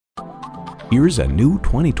Here's a new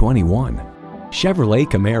 2021 Chevrolet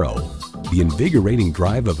Camaro. The invigorating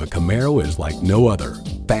drive of a Camaro is like no other.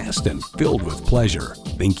 Fast and filled with pleasure.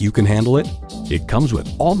 Think you can handle it? It comes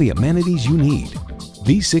with all the amenities you need.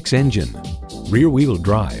 V6 engine, rear-wheel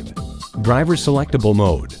drive, driver selectable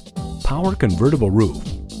mode, power convertible roof,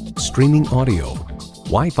 streaming audio,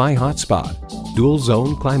 Wi-Fi hotspot, dual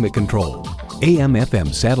zone climate control,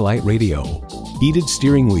 AM/FM satellite radio, heated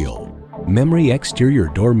steering wheel, memory exterior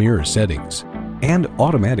door mirror settings, and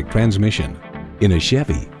automatic transmission. In a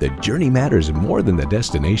Chevy, the journey matters more than the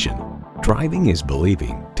destination. Driving is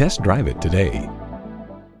believing. Test drive it today.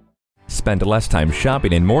 Spend less time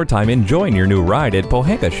shopping and more time enjoying your new ride at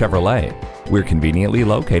Pohanka Chevrolet. We're conveniently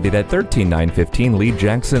located at 13915 Lee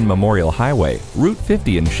Jackson Memorial Highway, Route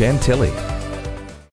 50 in Chantilly.